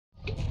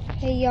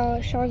Hey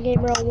y'all, Shaun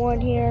Gamer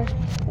 01 here.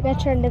 I gotta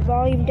turn the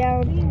volume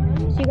down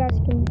so you guys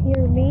can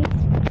hear me.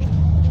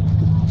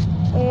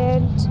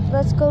 And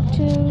let's go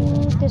to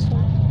this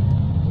one.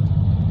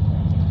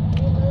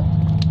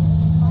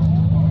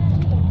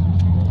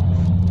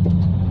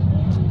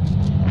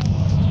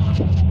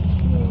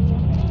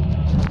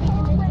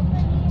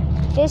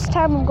 This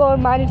time I'm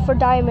going mining for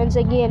diamonds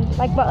again,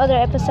 like my other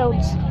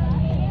episodes.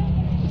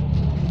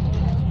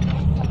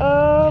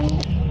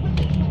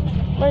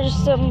 There's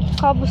some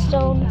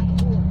cobblestone.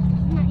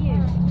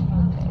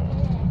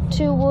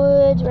 2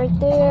 wood right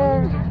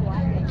there.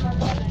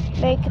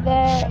 Make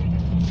that.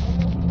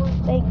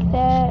 Make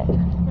that.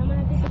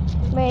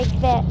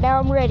 Make that. Now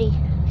I'm ready.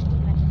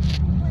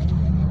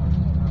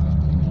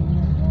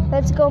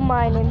 Let's go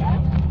mining.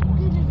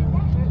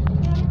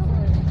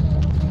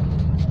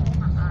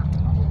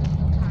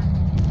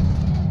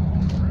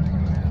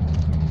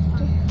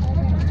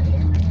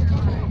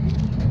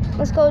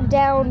 Let's go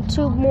down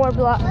 2 more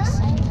blocks.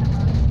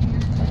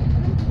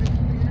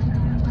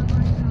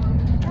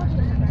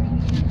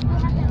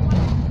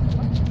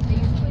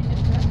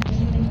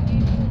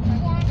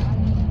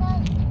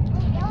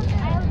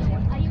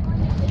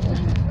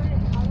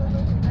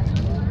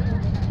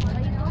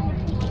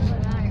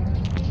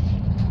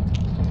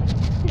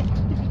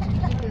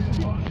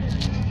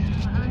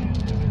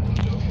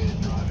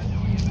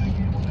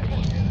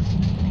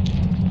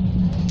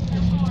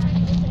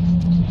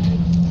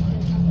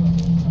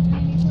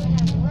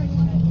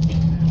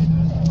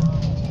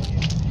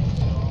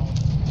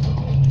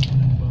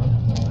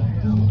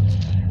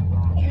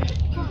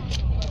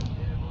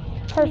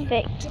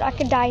 Perfect. I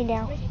can die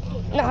now.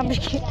 No, I'm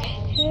just kidding.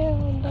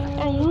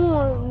 And you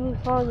want to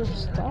move all your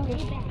stuff.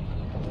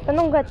 I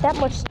don't got that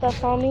much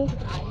stuff on me.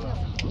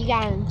 You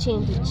got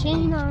enchanted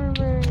chain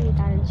armor, you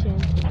got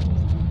enchanted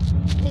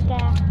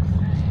pickaxe.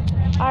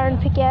 Iron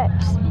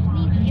pickaxe.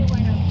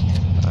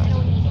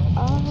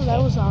 Oh,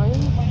 that was iron?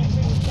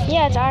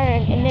 Yeah, it's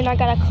iron. And then I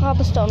got a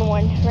cobblestone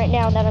one right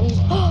now that I'm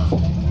using.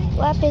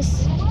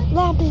 Lapis.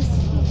 Lapis.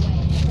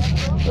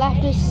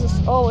 Lapis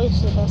is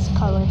always the best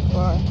color for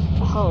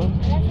a home.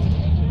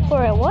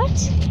 For a what?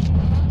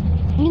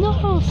 You know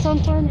how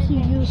sometimes you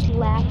use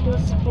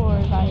lapis for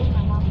like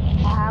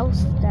a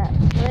house, that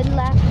red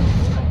lapis?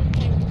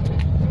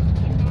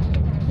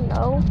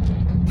 No.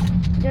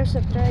 There's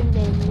a third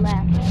named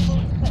lapis.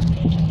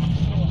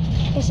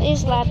 This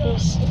is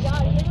lapis.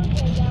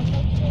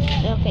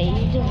 Okay,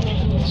 you're just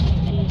making this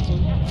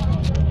confusing.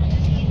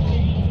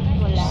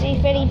 See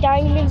if any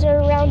diamonds are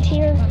around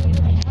here.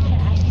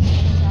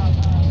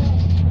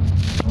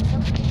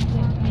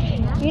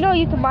 You know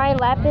you can mine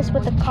lapis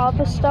with a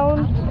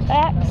cobblestone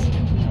axe.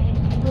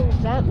 What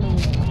does that mean?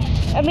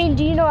 I mean,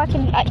 do you know I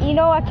can?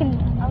 I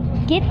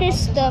can get this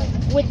stuff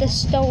with a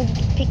stone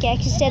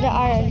pickaxe instead of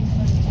iron.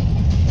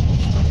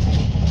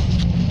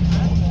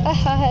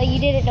 You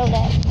didn't know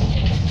that.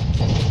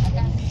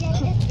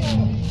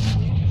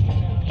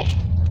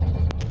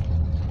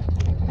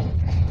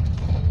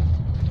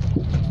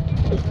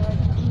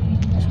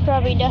 There's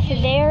probably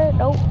nothing there.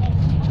 Nope.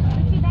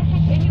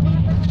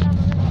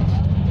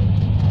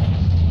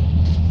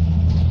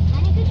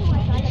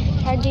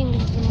 Adding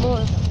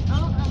more.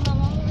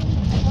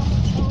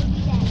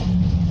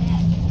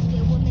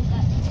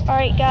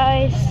 Alright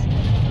guys,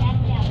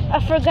 I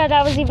forgot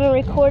I was even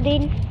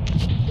recording,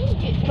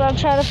 but I'm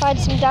trying to find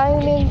some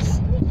diamonds.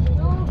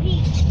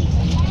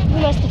 You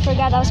must have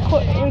forgot I was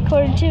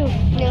recording too.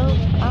 No,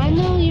 I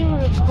know you were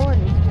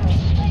recording.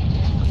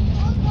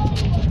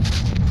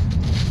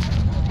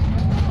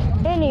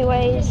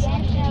 Anyways,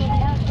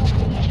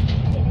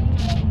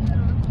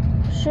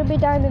 should be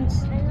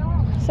diamonds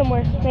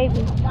somewhere,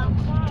 maybe.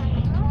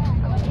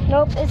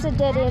 Nope, it's a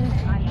dead end.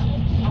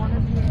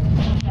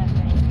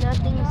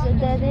 Nothing's a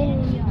dead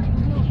end.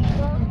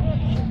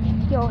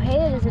 Your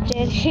head is a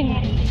dead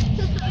end.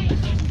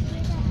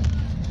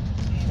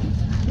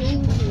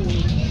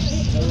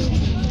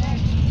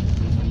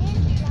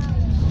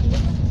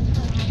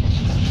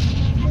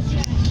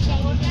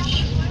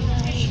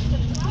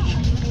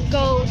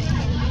 Gold.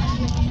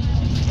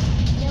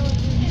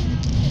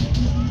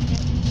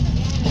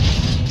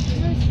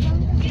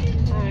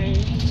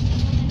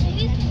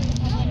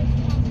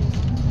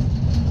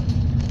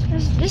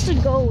 This is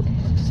gold.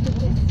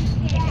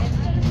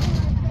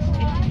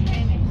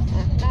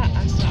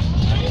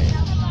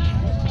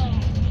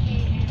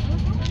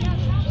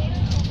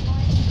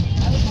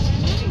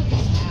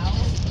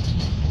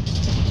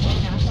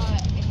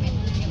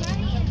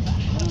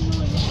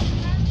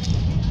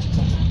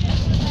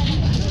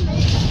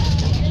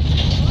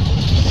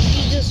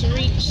 You just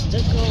reached the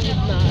gold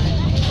mine.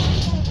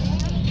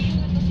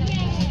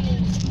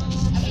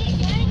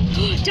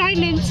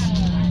 Diamonds!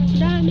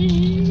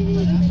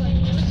 Diamonds!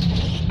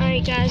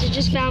 Alright guys, I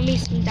just found me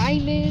some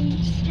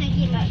diamonds.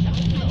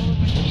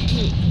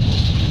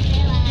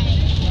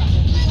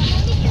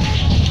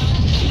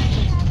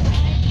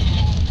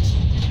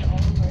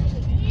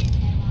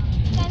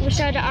 Wish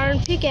I had an iron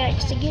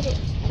pickaxe to get it.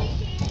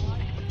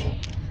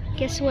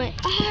 Guess what?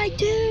 I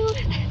do!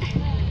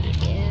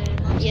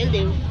 Yeah, you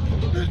do.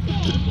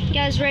 You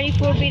guys ready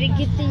for me to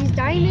get these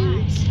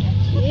diamonds?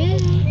 Yeah.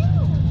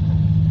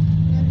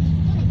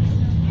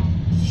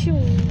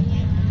 Shaun.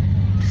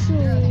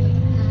 Shaun.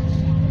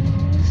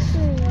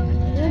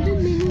 Another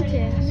mini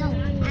test.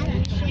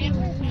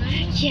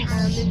 Yes.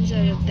 Diamonds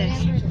are the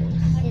best.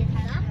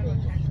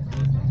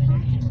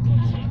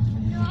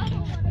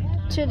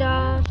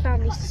 Ta-da!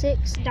 Found me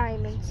 6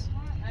 diamonds.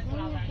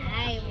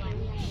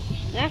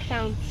 I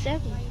found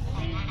 7.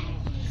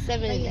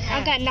 7 and a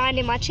half. I got 9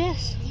 in my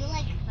chest.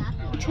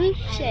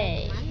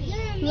 Touche.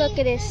 Look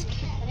at this.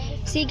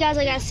 See, guys,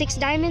 I got 6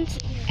 diamonds.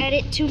 Add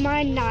it to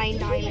my 9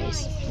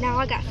 diamonds. Now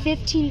I got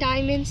 15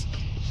 diamonds.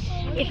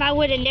 If I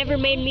would have never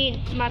made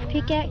me my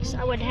pickaxe,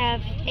 I would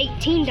have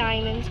 18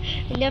 diamonds,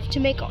 enough to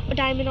make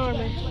diamond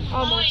armor,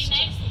 almost.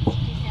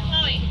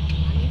 Chloe,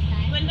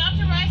 when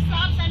Dr. Rice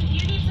stops, and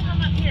you need to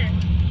come up here.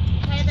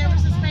 Okay, there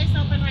was a space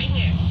open right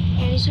here.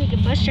 And these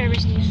freaking bus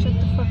drivers need to shut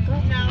the fuck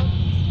up. No,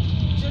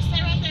 just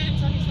stay right there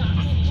until he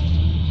stops.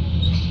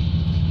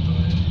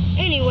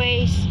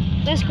 Anyways,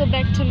 let's go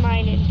back to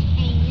mining.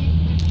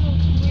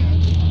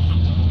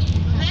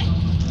 Okay?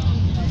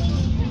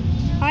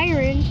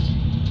 Iron.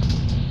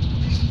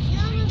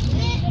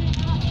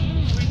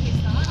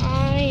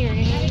 Iron.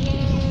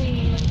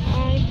 I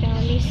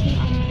found me some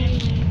iron.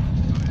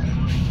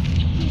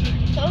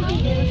 Told you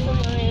there was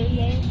some iron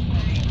there.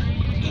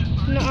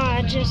 No,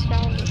 I just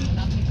found it.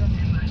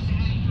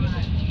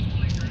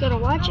 Gotta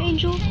watch,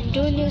 Angel. I'm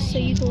doing this so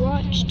you can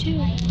watch too.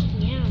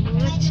 Yeah, I'm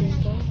watching,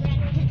 bro.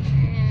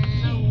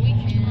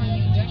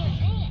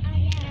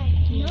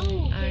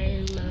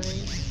 Iron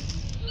mine.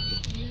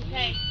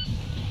 Okay.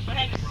 Go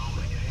ahead.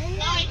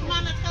 Chloe, come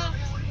on, let's go.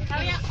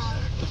 Hurry up. Come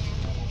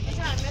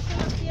on, let's go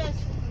upstairs.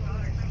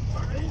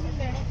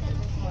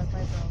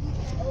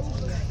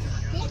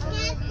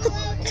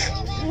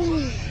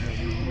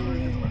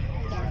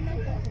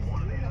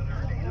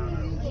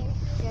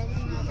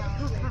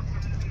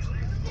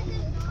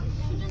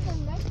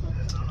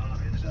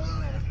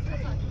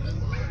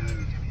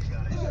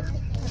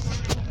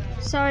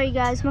 Sorry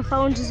guys, my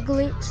phone just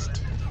glitched.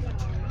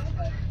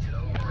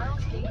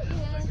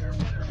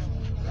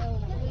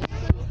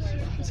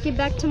 Let's get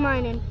back to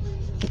mining.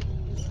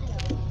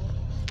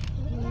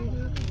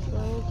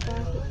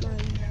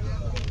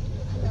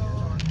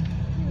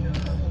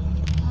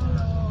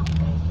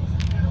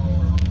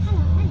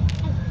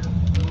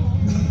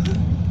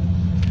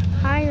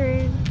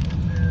 Iron.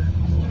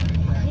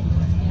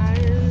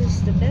 Iron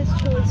is the best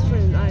choice for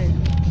an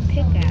iron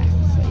pickaxe.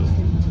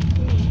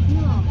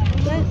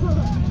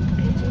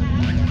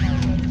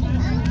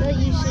 But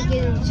you should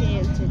get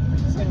enchanted.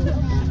 So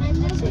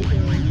get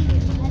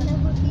enchanted.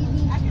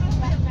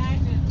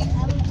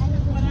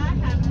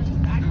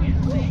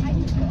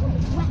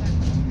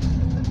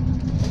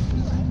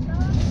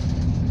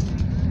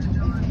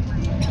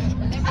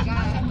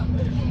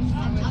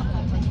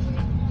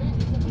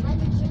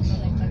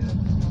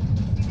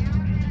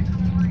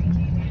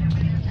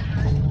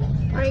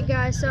 Alright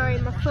guys, sorry,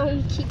 my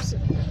phone keeps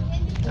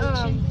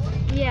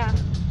yeah.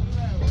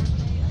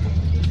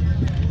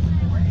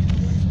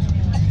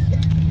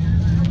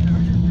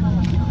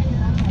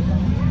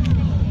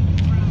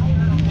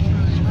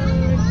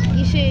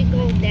 You should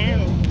go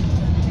down.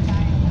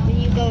 When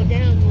you go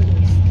down, you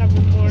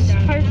discover more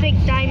diamonds.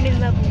 Perfect diamond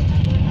level.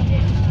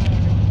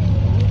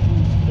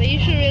 But you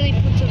should really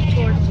put some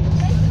torches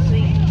so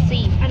you can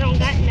see. I don't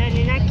got none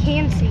and I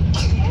can see.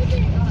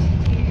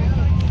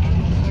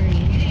 Are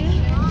you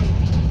sure?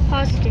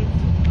 Positive.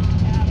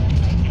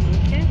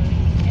 Okay.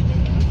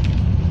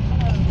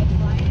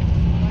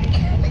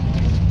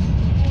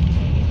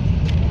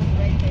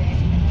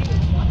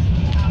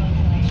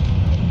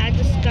 I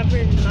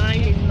discovered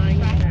mine in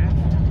Minecraft.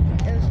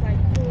 It was like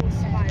cool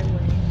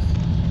spyways.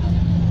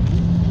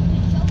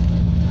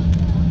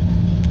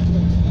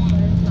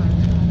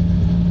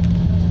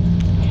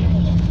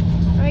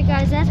 Alright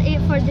guys, that's it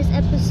for this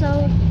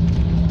episode.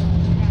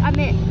 I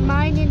meant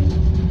mining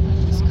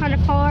is kind of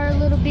far a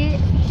little bit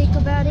if you think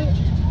about it.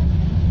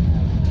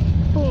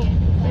 Boom.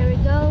 There we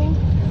go.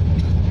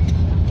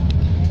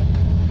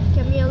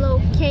 Give me a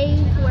little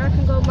cave where I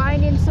can go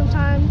mining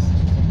sometimes.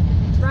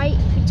 Right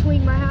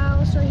between my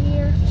house right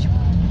here.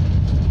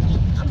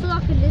 I'm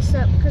blocking this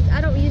up because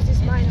I don't use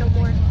this mine no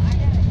more.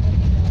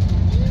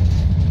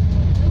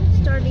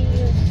 Starting to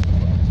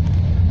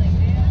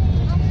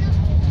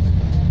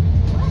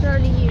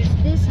use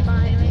this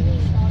mine right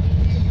here.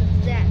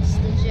 That's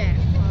the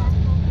jackpot.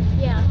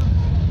 Yeah.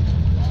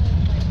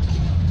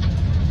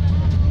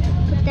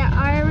 Put that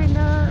iron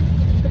up.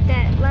 Put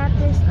that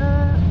lapis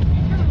up.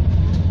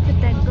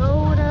 Put that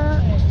gold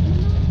up.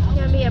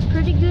 Got me a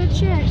pretty good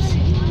chest.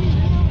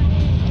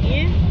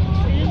 Yeah?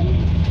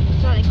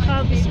 Got like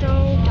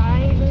cobblestone,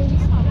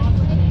 diamonds,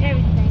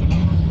 everything.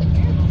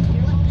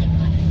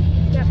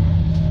 Yep.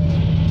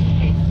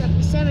 Got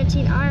me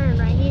 17 iron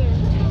right here.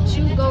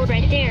 2 gold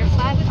right there.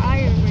 5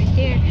 iron right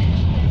there.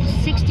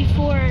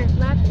 64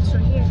 lapis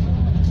right here.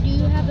 Do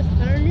you have a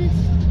furnace?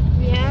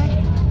 Yeah.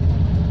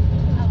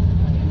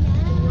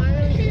 Why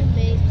don't you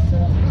make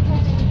some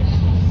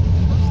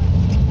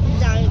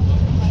diamonds?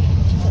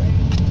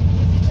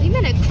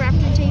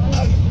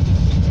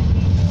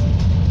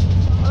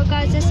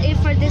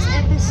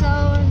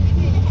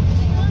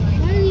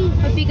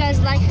 guys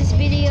like this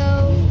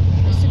video,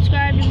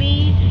 subscribe to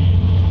me.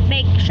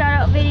 Make shout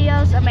out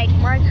videos. I make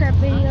Minecraft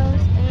videos,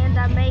 and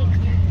I make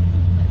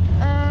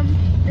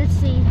let's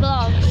see,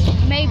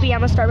 vlogs. Maybe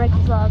I'm gonna start making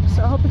vlogs.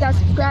 So I hope you guys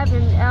subscribe,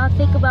 and I'll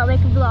think about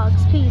making vlogs.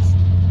 Peace.